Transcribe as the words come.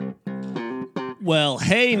Well,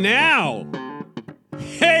 hey now!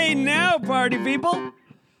 Hey now, party people!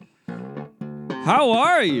 How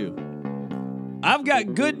are you? I've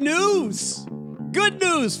got good news! Good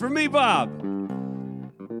news for me, Bob!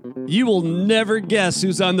 You will never guess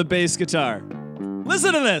who's on the bass guitar.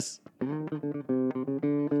 Listen to this!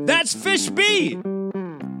 That's Fish B!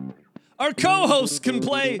 Our co-host can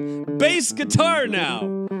play bass guitar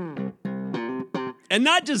now. And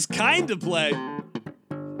not just kind of play.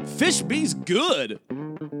 Fish B's good.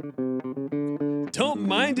 Don't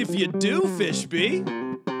mind if you do, Fish B.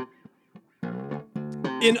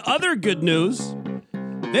 In other good news,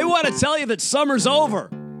 they want to tell you that summer's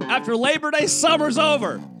over. After Labor Day, summer's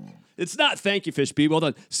over. It's not, thank you, Fish B, well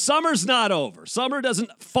done. Summer's not over.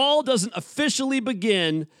 Fall doesn't officially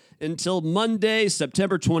begin until Monday,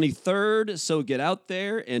 September 23rd, so get out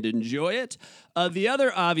there and enjoy it. The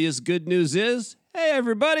other obvious good news is, hey,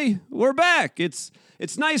 everybody, we're back. It's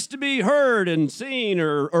nice to be heard and seen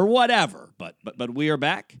or whatever, but we are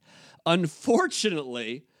back.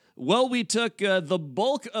 Unfortunately, we took the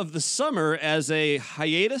bulk of the summer as a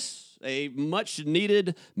hiatus, a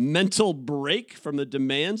much-needed mental break from the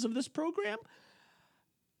demands of this program.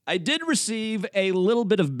 I did receive a little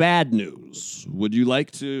bit of bad news. Would you like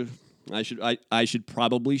to? I should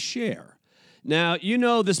probably share. Now, you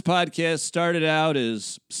know this podcast started out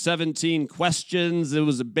as 17 questions. It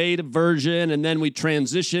was a beta version, and then we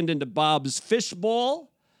transitioned into Bob's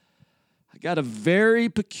Fishbowl. I got a very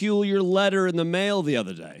peculiar letter in the mail the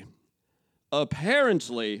other day.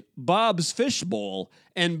 Apparently, Bob's Fishbowl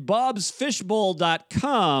and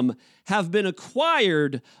bobsfishbowl.com have been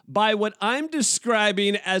acquired by what I'm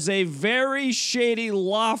describing as a very shady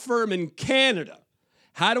law firm in Canada.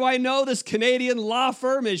 How do I know this Canadian law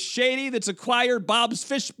firm is shady that's acquired Bob's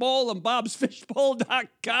Fishbowl and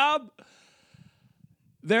bobsfishbowl.com?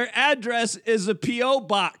 Their address is a P.O.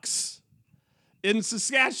 box in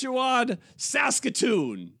Saskatchewan,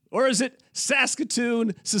 Saskatoon. Or is it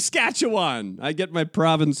Saskatoon, Saskatchewan? I get my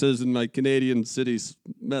provinces and my Canadian cities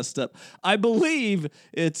messed up. I believe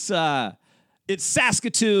it's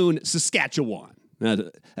Saskatoon, Saskatchewan.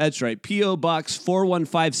 That's right, P.O. Box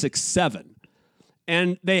 41567.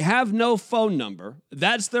 And they have no phone number.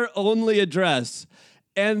 That's their only address.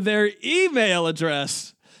 And their email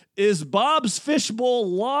address is Bob's Fishbowl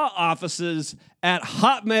Law Offices at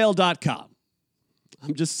hotmail.com.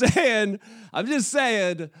 I'm just saying.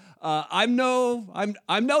 I'm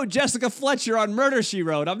no Jessica Fletcher on Murder, She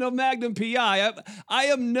Wrote. I'm no Magnum P.I. I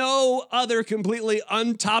am no other completely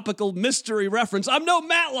untopical mystery reference. I'm no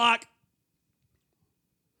Matlock.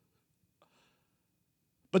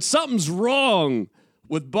 But something's wrong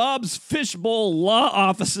with Bob's Fishbowl Law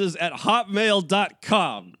Offices at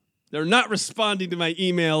hotmail.com. They're not responding to my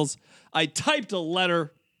emails. I typed a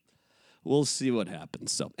letter. We'll see what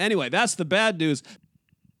happens. So anyway, that's the bad news.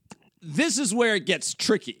 This is where it gets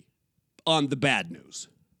tricky on the bad news.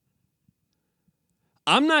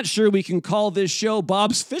 I'm not sure we can call this show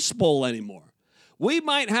Bob's Fishbowl anymore. We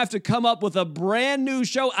might have to come up with a brand new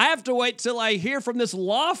show. I have to wait till I hear from this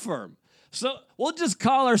law firm. So we'll just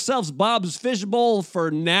call ourselves Bob's Fishbowl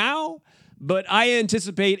for now, but I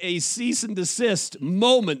anticipate a cease and desist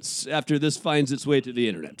moments after this finds its way to the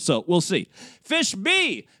internet. So we'll see. Fish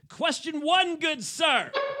B, question one, good sir.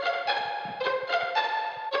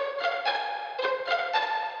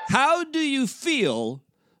 How do you feel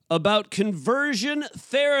about conversion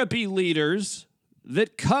therapy leaders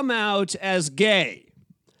that come out as gay?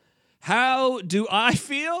 How do I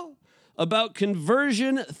feel about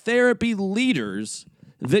conversion therapy leaders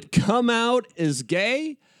that come out as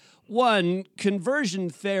gay? One, conversion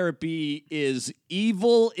therapy is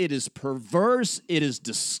evil, it is perverse, it is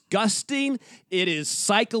disgusting, it is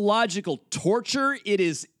psychological torture, it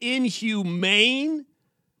is inhumane.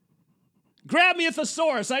 Grab me a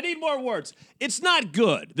thesaurus, I need more words. It's not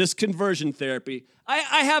good, this conversion therapy.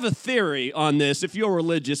 I have a theory on this if you're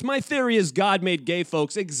religious. My theory is God made gay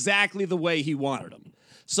folks exactly the way he wanted them.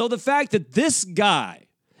 So the fact that this guy,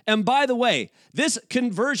 and by the way, this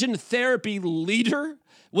conversion therapy leader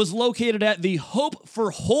was located at the Hope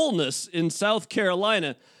for Wholeness in South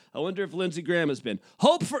Carolina. I wonder if Lindsey Graham has been.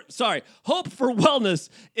 Hope for Wellness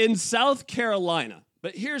in South Carolina.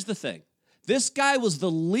 But here's the thing. This guy was the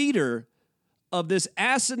leader of this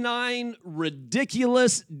asinine,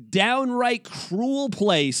 ridiculous, downright cruel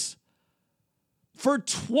place for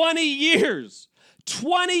 20 years.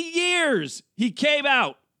 20 years he came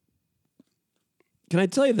out. Can I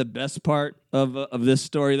tell you the best part of this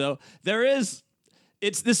story, though?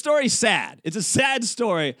 The story's sad. It's a sad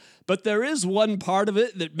story, but there is one part of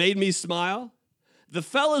it that made me smile. The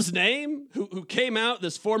fella's name, who came out,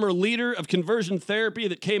 this former leader of conversion therapy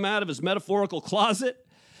that came out of his metaphorical closet,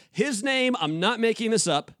 his name, I'm not making this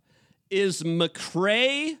up, is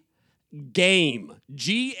McCrae Game.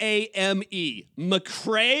 G-A-M-E.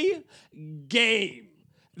 McCrae Game.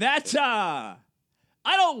 That, I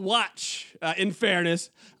don't watch, in fairness,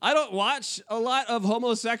 I don't watch a lot of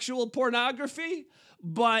homosexual pornography,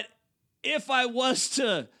 but if I was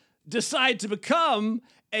to decide to become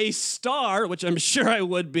a star, which I'm sure I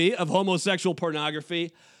would be, of homosexual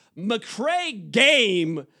pornography, McCrae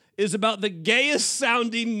Game is about the gayest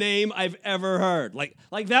sounding name I've ever heard. Like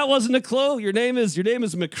that wasn't a clue. Your name is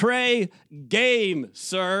McCrae Game,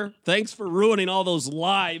 sir. Thanks for ruining all those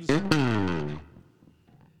lives.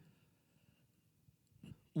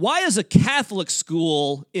 Why is a Catholic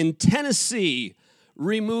school in Tennessee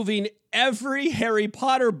removing every Harry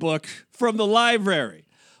Potter book from the library?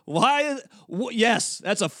 Yes,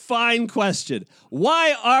 that's a fine question.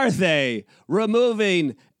 Why are they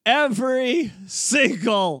removing every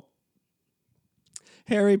single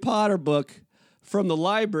Harry Potter book from the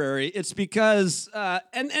library? It's because,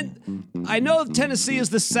 and I know Tennessee is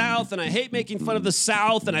the South, and I hate making fun of the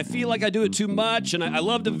South, and I feel like I do it too much, and I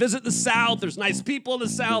love to visit the South. There's nice people in the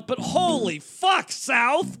South, but holy fuck,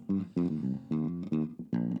 South!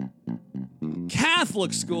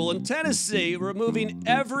 Catholic school in Tennessee removing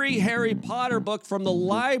every Harry Potter book from the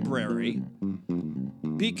library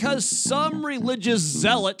because some religious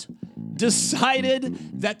zealot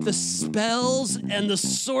decided that the spells and the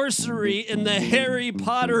sorcery in the Harry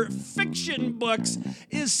Potter fiction books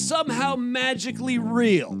is somehow magically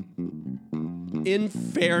real. In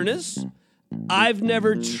fairness, I've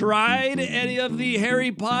never tried any of the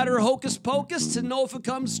Harry Potter hocus pocus to know if it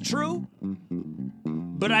comes true.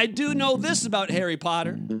 But I do know this about Harry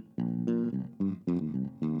Potter.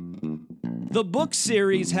 The book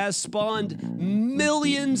series has spawned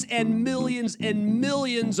millions and millions and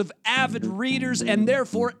millions of avid readers and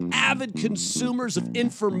therefore avid consumers of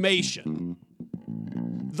information.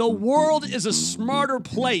 The world is a smarter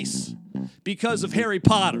place because of Harry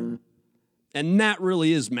Potter. And that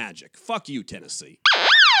really is magic. Fuck you, Tennessee.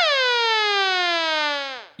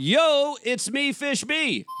 Yo, it's me, Fish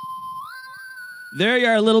B. There you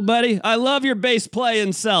are, little buddy. I love your bass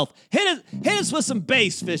playing self. Hit us with some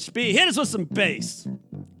bass, Fish B. Hit us with some bass.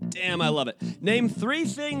 Damn, I love it. Name 3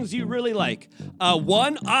 things you really like.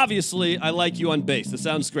 1, obviously, I like you on bass. That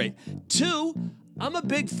sounds great. 2, I'm a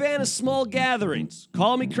big fan of small gatherings.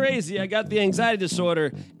 Call me crazy, I got the anxiety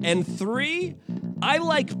disorder. And 3, I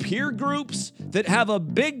like peer groups that have a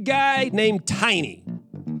big guy named Tiny.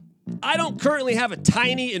 I don't currently have a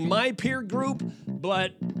Tiny in my peer group,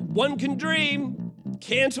 but one can dream.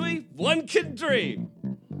 Can't we? One can dream.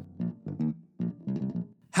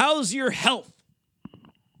 How's your health?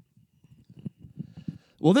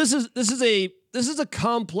 Well, this is a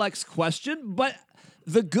complex question, but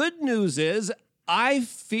the good news is I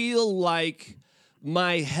feel like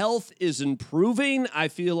my health is improving. I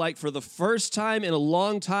feel like for the first time in a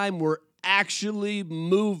long time, we're actually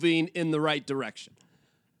moving in the right direction.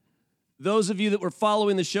 Those of you that were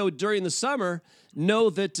following the show during the summer know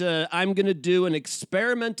that I'm going to do an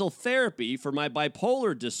experimental therapy for my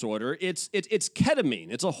bipolar disorder. It's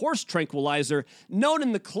ketamine. It's a horse tranquilizer known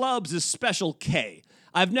in the clubs as Special K.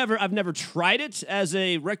 I've never tried it as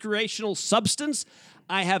a recreational substance.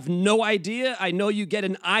 I have no idea. I know you get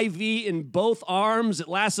an IV in both arms. It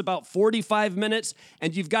lasts about 45 minutes,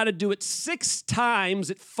 and you've got to do it 6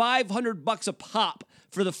 times at $500 a pop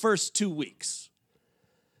for the first 2 weeks.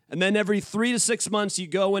 And then every 3 to 6 months, you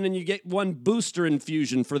go in and you get 1 booster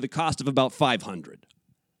infusion for the cost of about $500.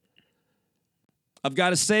 I've got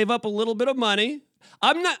to save up a little bit of money.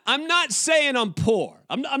 I'm not saying I'm poor.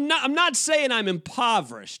 I'm not saying I'm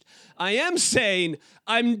impoverished. I am saying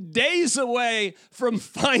I'm days away from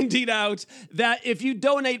finding out that if you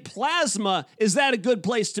donate plasma, is that a good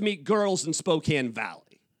place to meet girls in Spokane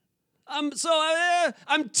Valley? I'm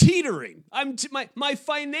teetering. My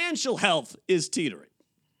financial health is teetering.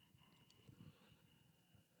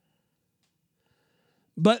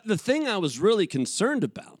 But the thing I was really concerned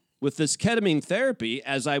about with this ketamine therapy,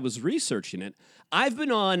 as I was researching it, I've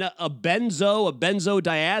been on a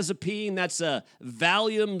benzodiazepine, that's a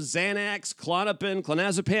Valium, Xanax, Klonopin,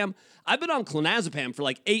 clonazepam. I've been on clonazepam for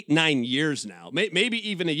like 8-9 years now, maybe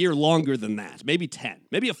even a year longer than that, maybe 10,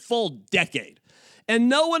 maybe a full decade. And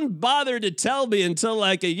no one bothered to tell me until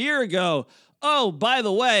like a year ago, oh, by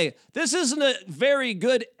the way, this isn't a very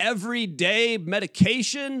good everyday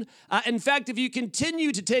medication. In fact, if you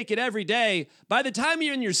continue to take it every day, by the time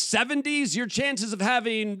you're in your 70s, your chances of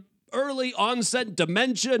having early onset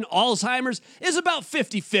dementia and Alzheimer's is about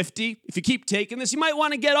 50-50. If you keep taking this, you might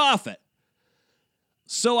want to get off it.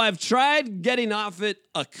 So I've tried getting off it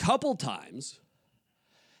a couple times,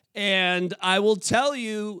 and I will tell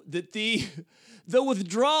you that the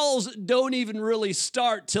withdrawals don't even really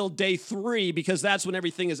start till day 3 because that's when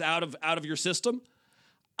everything is out of your system.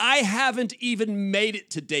 I haven't even made it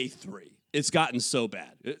to day 3. It's gotten so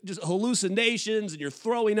bad. Just hallucinations, and you're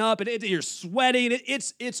throwing up, and you're sweating.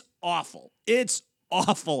 It's awful. It's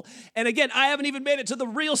awful. And again, I haven't even made it to the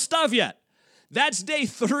real stuff yet. That's day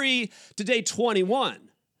 3 to day 21.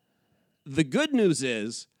 The good news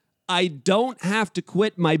is I don't have to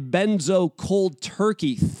quit my benzo cold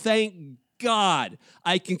turkey. Thank God.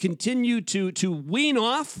 I can continue to wean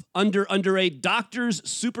off under a doctor's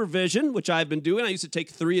supervision, which I've been doing. I used to take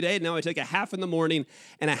 3 a day. Now I take a half in the morning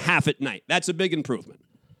and a half at night. That's a big improvement.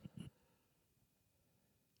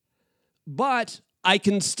 But I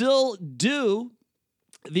can still do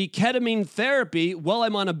the ketamine therapy while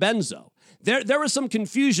I'm on a benzo. There was some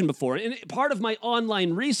confusion before, and part of my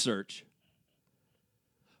online research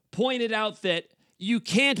pointed out that you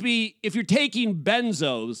can't be, if you're taking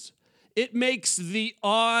benzos, it makes the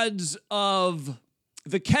odds of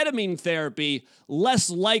the ketamine therapy less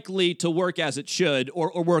likely to work as it should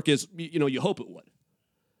or work as, you hope it would.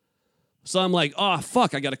 So I'm like, oh,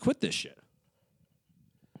 fuck, I got to quit this shit.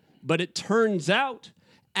 But it turns out,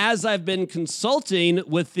 as I've been consulting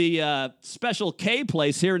with the Special K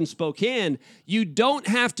place here in Spokane, you don't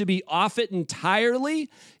have to be off it entirely.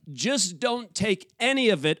 Just don't take any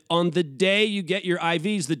of it on the day you get your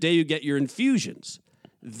IVs, the day you get your infusions.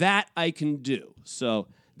 That I can do. So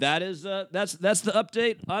that is that's the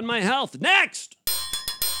update on my health. Next!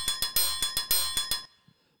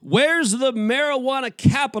 Where's the marijuana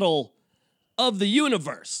capital of the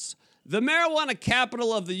universe? The marijuana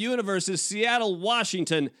capital of the universe is Seattle,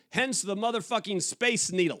 Washington, hence the motherfucking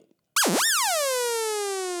Space Needle.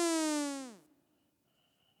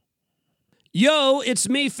 Yo, it's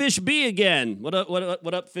me, Fish B again. What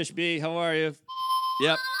up, Fish B? How are you?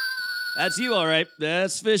 Yep. That's you, all right.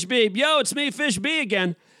 That's Fish B. Yo, it's me, Fish B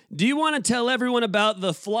again. Do you want to tell everyone about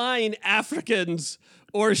the flying Africans,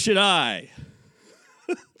 or should I?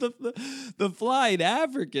 the flying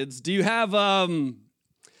Africans. Do you have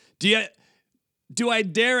Do I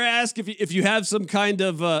dare ask if you have some kind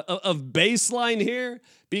of baseline here?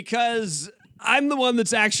 Because I'm the one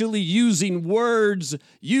that's actually using words.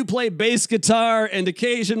 You play bass guitar and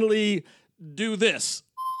occasionally do this.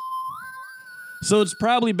 So it's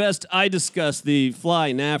probably best I discuss the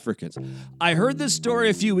flying Africans. I heard this story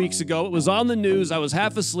a few weeks ago. It was on the news. I was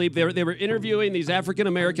half asleep. They were interviewing these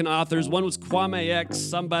African-American authors. One was Kwame X,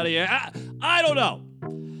 somebody. I don't know.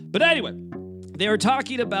 But anyway, they were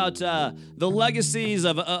talking about the legacies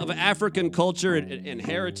of African culture and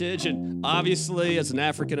heritage. And obviously, as an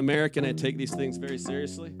African-American, I take these things very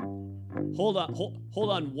seriously. Hold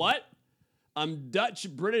on, what? I'm Dutch,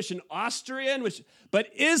 British, and Austrian, but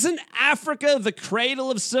isn't Africa the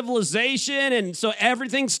cradle of civilization? And so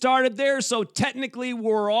everything started there, so technically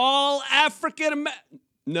we're all African.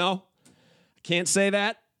 No, I can't say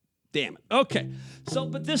that. Damn it. Okay. So,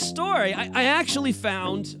 but this story, I actually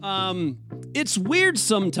found, it's weird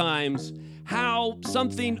sometimes how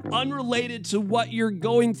something unrelated to what you're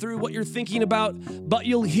going through, what you're thinking about, but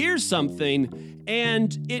you'll hear something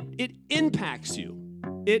and it impacts you.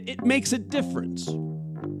 It makes a difference.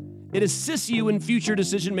 It assists you in future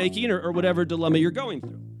decision-making or whatever dilemma you're going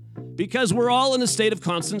through. Because we're all in a state of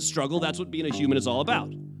constant struggle. That's what being a human is all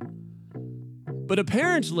about. But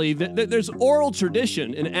apparently, there's oral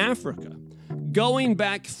tradition in Africa going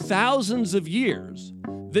back thousands of years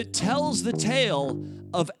that tells the tale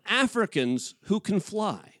of Africans who can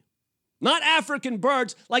fly. Not African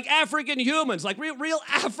birds, like African humans, like real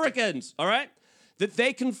Africans, all right? That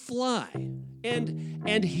they can fly.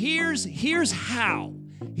 And here's how.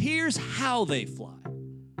 Here's how they fly.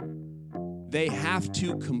 They have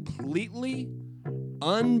to completely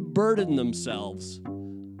unburden themselves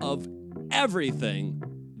of everything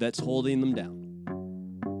that's holding them down.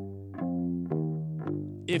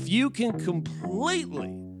 If you can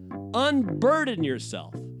completely unburden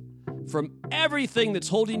yourself from everything that's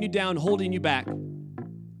holding you down, holding you back,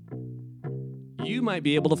 you might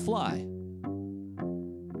be able to fly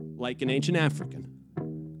like an ancient African.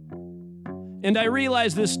 And I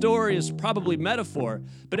realize this story is probably metaphor,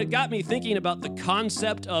 but it got me thinking about the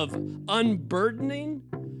concept of unburdening,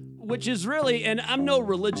 which is really, and I'm no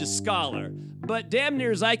religious scholar, but damn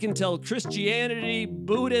near as I can tell, Christianity,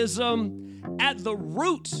 Buddhism, at the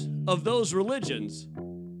root of those religions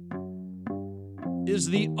is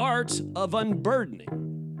the art of unburdening.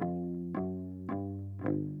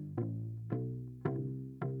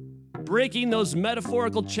 breaking those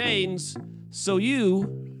metaphorical chains so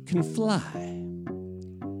you can fly.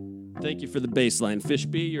 Thank you for the bass line, Fish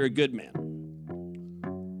B. You're a good man.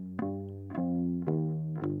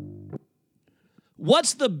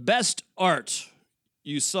 What's the best art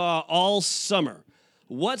you saw all summer?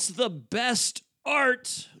 What's the best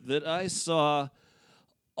art that I saw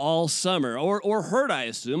all summer? Or heard, I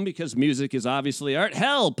assume, because music is obviously art.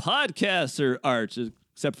 Hell, podcasts are art,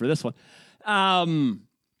 except for this one.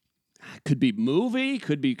 Could be movie,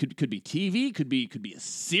 could be TV, could be a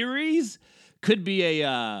series, could be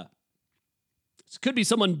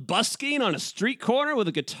someone busking on a street corner with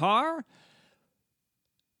a guitar.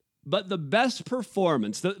 But the best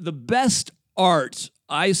performance, the best art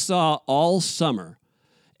I saw all summer,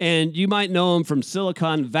 and you might know him from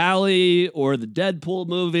Silicon Valley or the Deadpool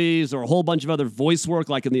movies or a whole bunch of other voice work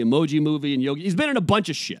like in the Emoji Movie and Yogi. He's been in a bunch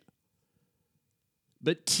of shit.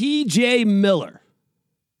 But T.J. Miller.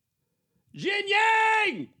 Jin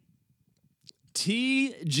Yang!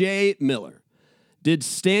 T.J. Miller did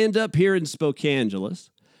stand-up here in Spokangeles.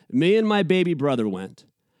 Me and my baby brother went.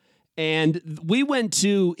 And we went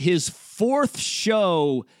to his 4th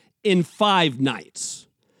show in 5 nights.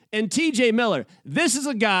 And T.J. Miller, this is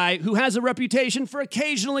a guy who has a reputation for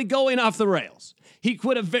occasionally going off the rails. He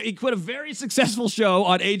quit a very successful show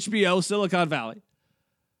on HBO, Silicon Valley.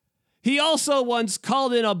 He also once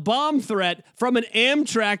called in a bomb threat from an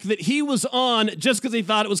Amtrak that he was on just because he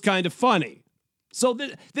thought it was kind of funny. So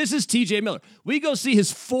this is T.J. Miller. We go see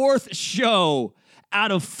his 4th show out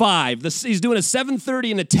of 5. He's doing a 7:30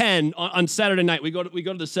 and a 10 on Saturday night. We go to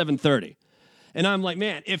the 7:30. And I'm like,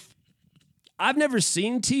 man, if I've never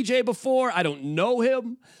seen TJ before, I don't know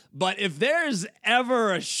him, but if there's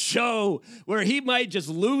ever a show where he might just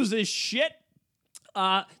lose his shit,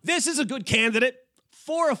 this is a good candidate.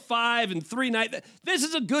 4 of 5 and 3 nights. This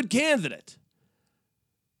is a good candidate.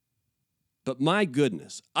 But my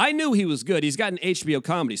goodness, I knew he was good. He's got an HBO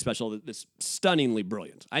comedy special that's stunningly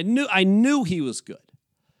brilliant. I knew he was good.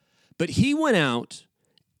 But he went out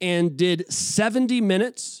and did 70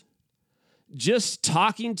 minutes just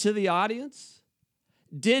talking to the audience,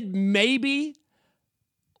 did maybe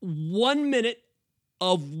 1 minute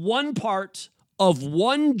of one part of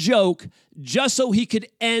one joke just so he could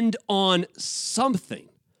end on something.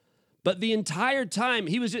 But the entire time,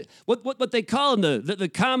 he was just, what they call in the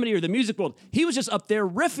comedy or the music world, he was just up there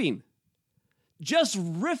riffing. Just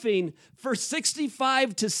riffing for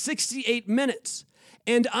 65 to 68 minutes.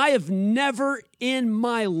 And I have never in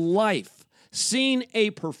my life seen a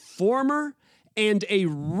performer and a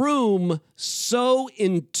room so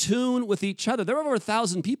in tune with each other. There were over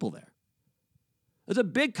 1,000 people there. There's a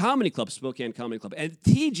big comedy club, Spokane Comedy Club, and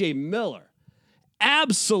T.J. Miller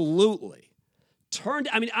absolutely turned,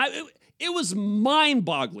 it was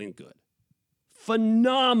mind-boggling good.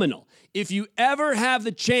 Phenomenal. If you ever have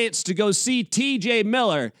the chance to go see T.J.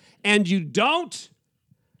 Miller and you don't,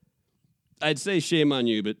 I'd say shame on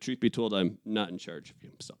you, but truth be told, I'm not in charge of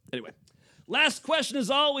you. So anyway, last question as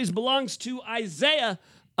always belongs to Isaiah.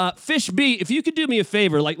 Fish B, if you could do me a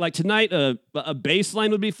favor, like tonight, a bass line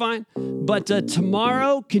would be fine. But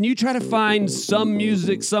tomorrow, can you try to find some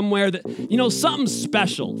music somewhere that, something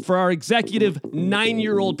special for our executive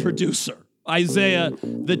 9-year-old producer, Isaiah,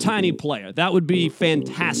 the tiny player? That would be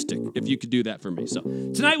fantastic if you could do that for me. So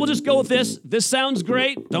tonight, we'll just go with this. This sounds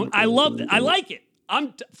great. I love it. I like it.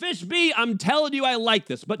 Fish B, I'm telling you I like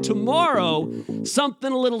this. But tomorrow, something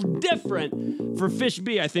a little different for Fish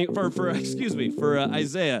B, I think, for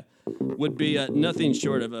Isaiah, would be nothing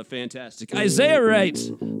short of fantastic. Isaiah writes,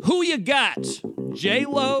 who you got?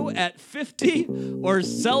 J-Lo at 50 or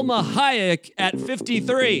Selma Hayek at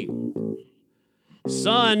 53?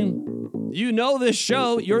 Son, you know this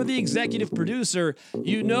show. You're the executive producer.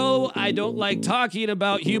 You know I don't like talking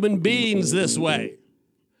about human beings this way.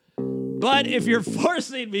 But if you're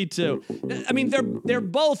forcing me to, they're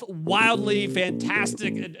both wildly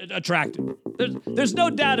fantastic and attractive. There's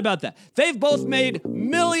no doubt about that. They've both made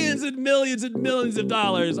millions and millions and millions of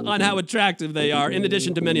dollars on how attractive they are, in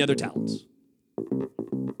addition to many other talents.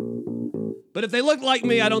 But if they looked like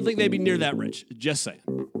me, I don't think they'd be near that rich. Just saying.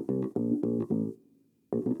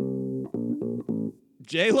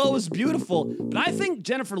 J-Lo is beautiful, but I think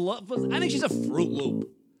Jennifer Love, she's a Fruit Loop.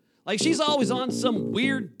 Like, she's always on some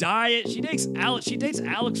weird diet. She dates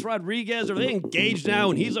Alex Rodriguez, or they engaged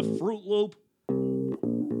now, and he's a Fruit Loop.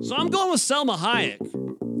 So I'm going with Selma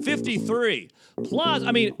Hayek, 53. Plus,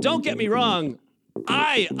 don't get me wrong,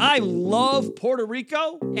 I love Puerto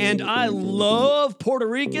Rico, and I love Puerto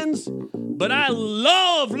Ricans, but I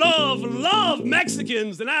love, love, love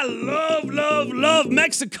Mexicans, and I love, love, love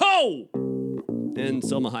Mexico. And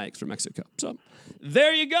Selma Hayek's from Mexico. So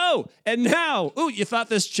there you go. And now, you thought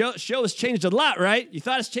this show has changed a lot, right? You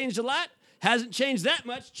thought it's changed a lot? Hasn't changed that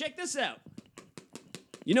much. Check this out.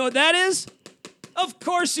 You know what that is? Of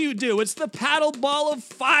course you do. It's the paddle ball of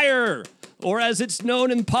fire, or as it's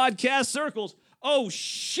known in podcast circles, oh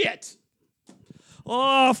shit.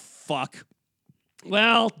 Oh fuck.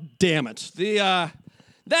 Well, damn it.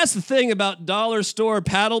 That's the thing about dollar store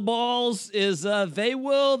paddle balls is they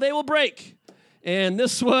will break. And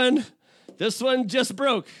this one just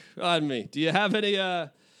broke on me. Do you have any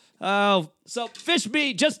so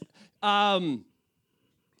Fishbee, just how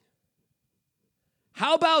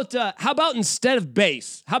about instead of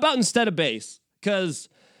bass? How about instead of bass? Because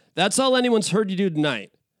that's all anyone's heard you do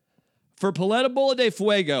tonight. For Paleta Bola de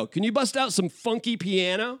Fuego, can you bust out some funky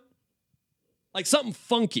piano? Like something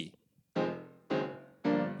funky.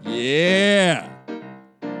 Yeah.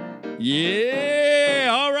 Yeah.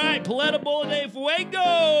 All right, Paleta Bola de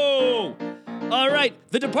Fuego. All right,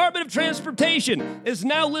 the Department of Transportation is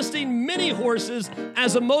now listing mini horses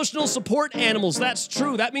as emotional support animals. That's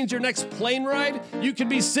true. That means your next plane ride, you could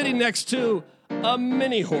be sitting next to a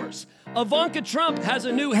mini horse. Ivanka Trump has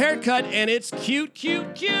a new haircut, and it's cute,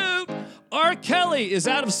 cute, cute. R. Kelly is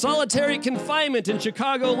out of solitary confinement in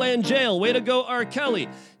Chicagoland jail. Way to go, R. Kelly.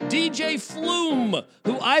 DJ Flume,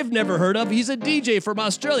 who I've never heard of. He's a DJ from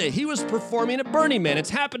Australia. He was performing at Burning Man. It's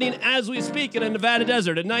happening as we speak in a Nevada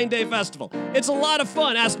desert, a 9-day festival. It's a lot of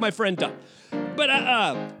fun. Ask my friend Doug. But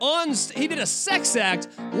he did a sex act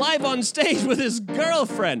live on stage with his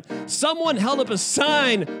girlfriend. Someone held up a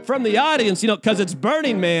sign from the audience, because it's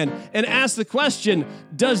Burning Man, and asked the question,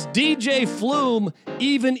 does DJ Flume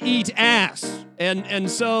even eat ass? And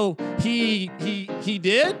so he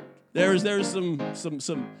did. There's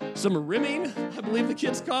some rimming, I believe the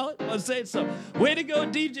kids call it. Let's say it's so. Way to go,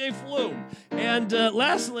 DJ Flume. And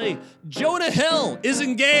lastly, Jonah Hill is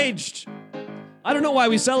engaged. I don't know why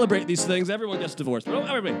we celebrate these things. Everyone gets divorced. But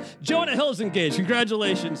everybody, Jonah Hill is engaged.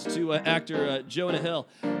 Congratulations to actor Jonah Hill.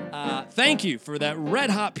 Thank you for that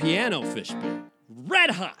red-hot piano, Fishbee. Red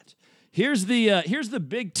hot. Here's the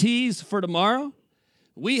big tease for tomorrow.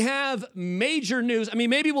 We have major news. I mean,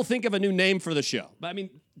 maybe we'll think of a new name for the show. But I mean,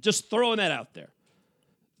 just throwing that out there.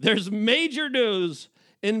 There's major news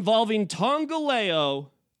involving Tongaleo,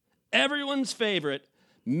 everyone's favorite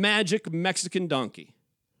magic Mexican donkey.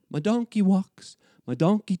 My donkey walks, my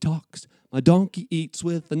donkey talks, my donkey eats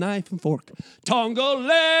with a knife and fork.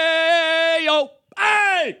 Tongaleo,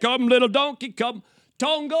 hey! Come, little donkey, come.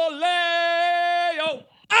 Tongaleo,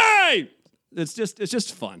 hey! It's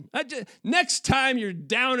just fun. Next time you're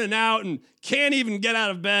down and out and can't even get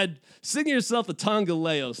out of bed, sing yourself a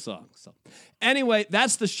Tongaleo song. So, anyway,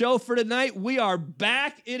 that's the show for tonight. We are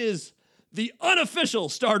back. It is the unofficial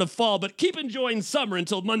start of fall, but keep enjoying summer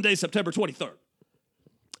until Monday, September 23rd.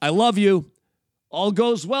 I love you. All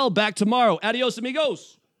goes well. Back tomorrow. Adios,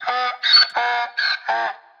 amigos.